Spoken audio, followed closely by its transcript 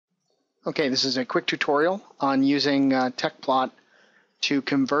Okay, this is a quick tutorial on using Tecplot to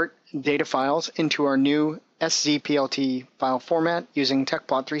convert data files into our new SZPLT file format using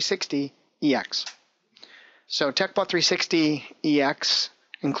Tecplot 360 EX. So Tecplot 360 EX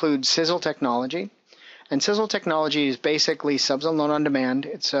includes Sizzle Technology, and Sizzle Technology is basically Subzone Load on Demand.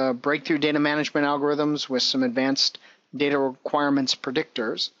 It's a breakthrough data management algorithms with some advanced data requirements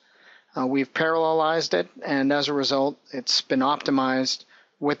predictors. We've parallelized it, and as a result, it's been optimized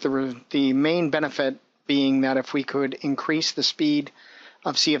with the main benefit being that if we could increase the speed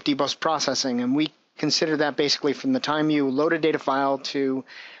of CFD bus processing, and we consider that basically from the time you load a data file to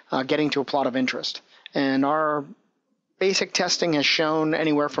getting to a plot of interest. And our basic testing has shown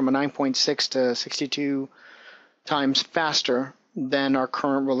anywhere from a 9.6 to 62 times faster than our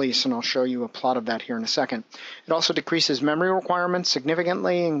current release, and I'll show you a plot of that here in a second. It also decreases memory requirements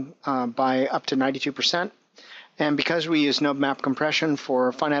significantly by up to 92%. And because we use node map compression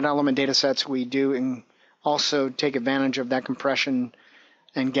for finite element data sets, we do also take advantage of that compression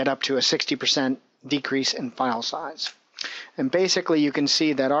and get up to a 60% decrease in file size. And basically you can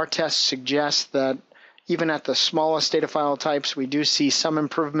see that our tests suggest that even at the smallest data file types, we do see some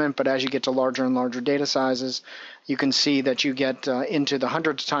improvement, but as you get to larger and larger data sizes, you can see that you get into the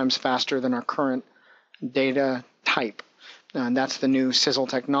hundreds of times faster than our current data type. And that's the new Sizzle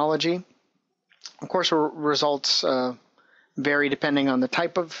technology. Of course, results vary depending on the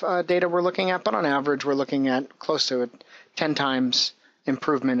type of data we're looking at, but on average, we're looking at close to a 10 times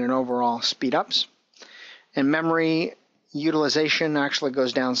improvement in overall speed-ups. And memory utilization actually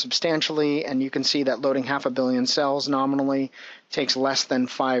goes down substantially, and you can see that loading 500 million cells nominally takes less than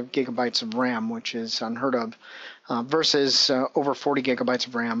 5 gigabytes of RAM, which is unheard of, versus over 40 gigabytes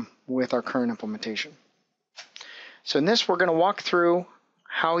of RAM with our current implementation. So in this, we're going to walk through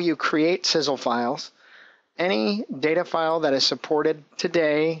how you create Sizzle files. Any data file that is supported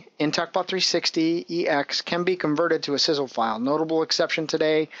today in Tecplot 360 EX can be converted to a Sizzle file. Notable exception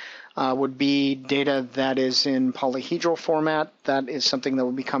today would be data that is in polyhedral format. That is something that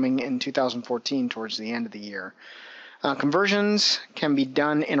will be coming in 2014 towards the end of the year. Conversions can be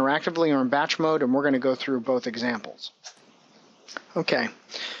done interactively or in batch mode, and we're going to go through both examples. Okay.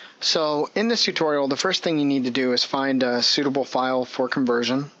 So in this tutorial, the first thing you need to do is find a suitable file for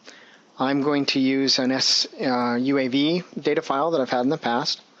conversion. I'm going to use an UAV data file that I've had in the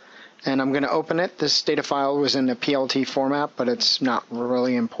past, and I'm going to open it. This data file was in a PLT format, but it's not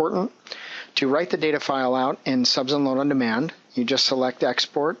really important. To write the data file out in Subzone Load on Demand, you just select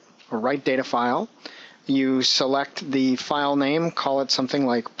Export or Write Data File. You select the file name, call it something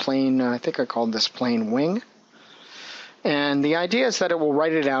like plain, I think I called this plain wing. And the idea is that it will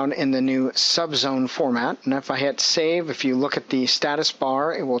write it out in the new subzone format. And if I hit save, if you look at the status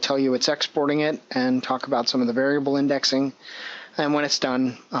bar, it will tell you it's exporting it and talk about some of the variable indexing. And when it's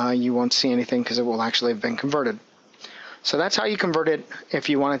done, you won't see anything because it will actually have been converted. So that's how you convert it if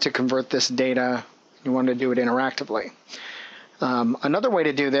you wanted to convert this data, you wanted to do it interactively. Another way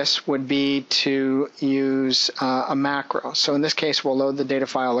to do this would be to use a macro. So in this case, we'll load the data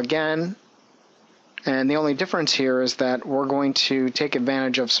file again. And the only difference here is that we're going to take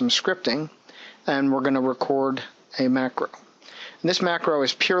advantage of some scripting, and we're going to record a macro. And this macro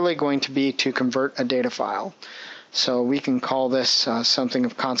is purely going to be to convert a data file. So we can call this something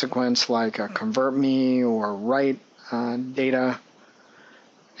of consequence like convert me or write data,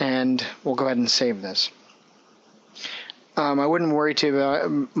 and we'll go ahead and save this. I wouldn't worry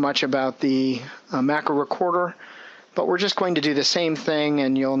too much about the macro recorder, but we're just going to do the same thing,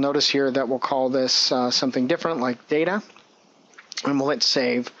 and you'll notice here that we'll call this something different like data, and we'll hit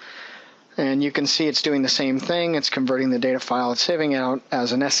save. And you can see it's doing the same thing. It's converting the data file. It's saving it out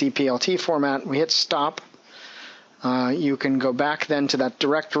as an SZPLT format. We hit stop. You can go back then to that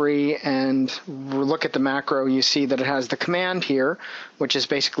directory and look at the macro. You see that it has the command here, which is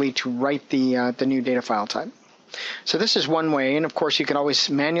basically to write the new data file type. So this is one way, and of course you can always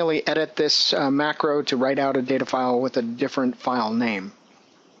manually edit this macro to write out a data file with a different file name.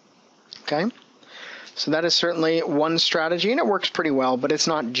 Okay, so that is certainly one strategy, and it works pretty well, but it's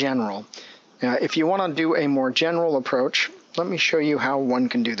not general. If you want to do a more general approach, let me show you how one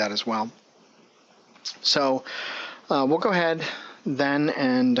can do that as well. So we'll go ahead then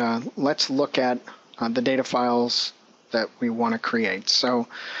and let's look at the data files that we want to create. So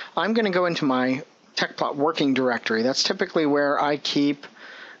I'm going to go into my Tecplot working directory. That's typically where I keep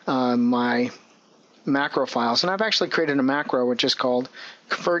my macro files. And I've actually created a macro which is called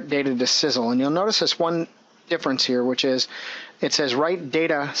convert data to Sizzle. And you'll notice this one difference here, which is it says write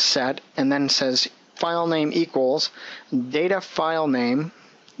data set and then says file name equals data file name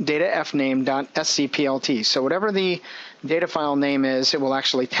datafname.scplt. So whatever the data file name is, it will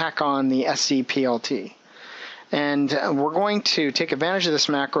actually tack on the scplt. And we're going to take advantage of this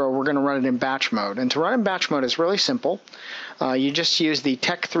macro. We're going to run it in batch mode. And to run in batch mode is really simple. You just use the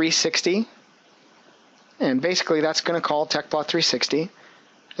Tech 360, and basically that's going to call Tecplot 360.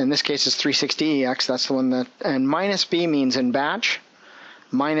 In this case, it's 360EX. That's the one that, and minus B means in batch.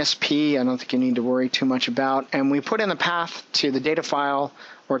 Minus P, I don't think you need to worry too much about. And we put in the path to the data file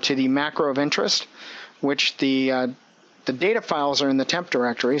or to the macro of interest, which the data files are in the temp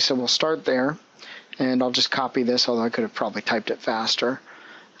directory. So we'll start there. And I'll just copy this, although I could have probably typed it faster.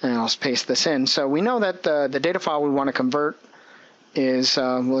 And I'll paste this in. So we know that the data file we want to convert is,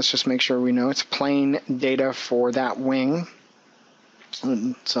 let's just make sure we know it's plain data for that wing.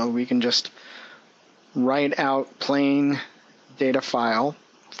 And so we can just write out plain data file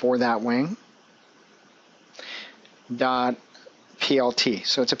for that wing dot PLT.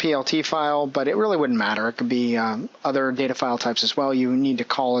 So it's a PLT file, but it really wouldn't matter. It could be other data file types as well. You need to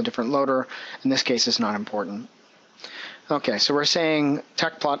call a different loader. In this case, it's not important. Okay, so we're saying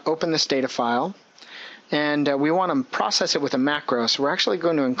Tecplot, open this data file, and we want to process it with a macro. So we're actually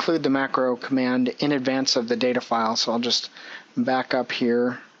going to include the macro command in advance of the data file. So I'll just back up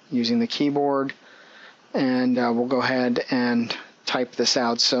here using the keyboard, and we'll go ahead and type this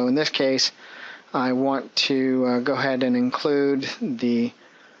out. So in this case, I want to go ahead and include the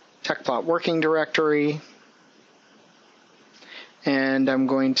Tecplot working directory, and I'm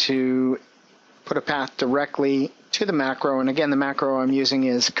going to put a path directly to the macro. And again, the macro I'm using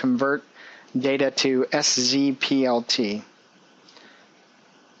is convert data to SZPLT.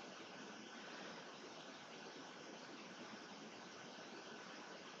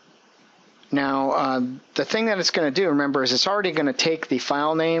 Now, the thing that it's going to do, remember, is it's already going to take the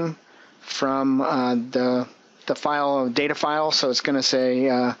file name from the file data file, so it's going to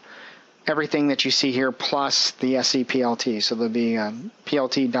say everything that you see here plus the scplt. So there'll be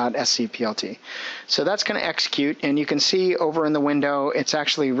plt.scplt. So that's going to execute, and you can see over in the window it's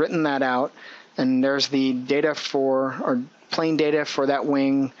actually written that out, and there's the data for, or plain data for that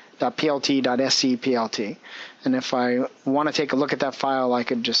wing.plt.scplt. And if I want to take a look at that file, I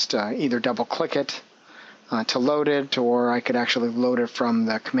could just either double click it to load it, or I could actually load it from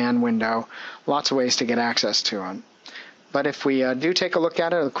the command window. Lots of ways to get access to it. But if we do take a look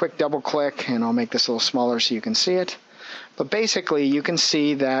at it, a quick double click, and I'll make this a little smaller so you can see it. But basically, you can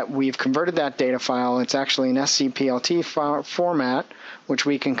see that we've converted that data file. It's actually an scplt format, which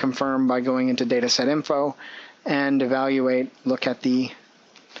we can confirm by going into dataset info and evaluate, look at the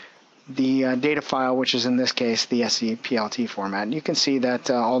data file, which is in this case the scplt format. And you can see that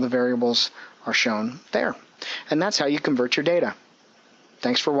all the variables are shown there. And that's how you convert your data.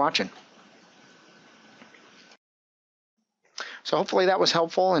 Thanks for watching. So hopefully that was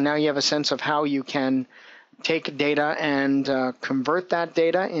helpful, and now you have a sense of how you can take data and convert that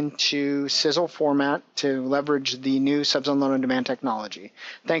data into Sizzle format to leverage the new SZL load on demand technology.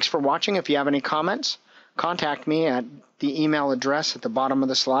 Thanks for watching. If you have any comments, contact me at the email address at the bottom of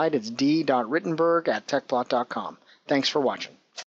the slide. It's d.rittenberg@tecplot.com. Thanks for watching.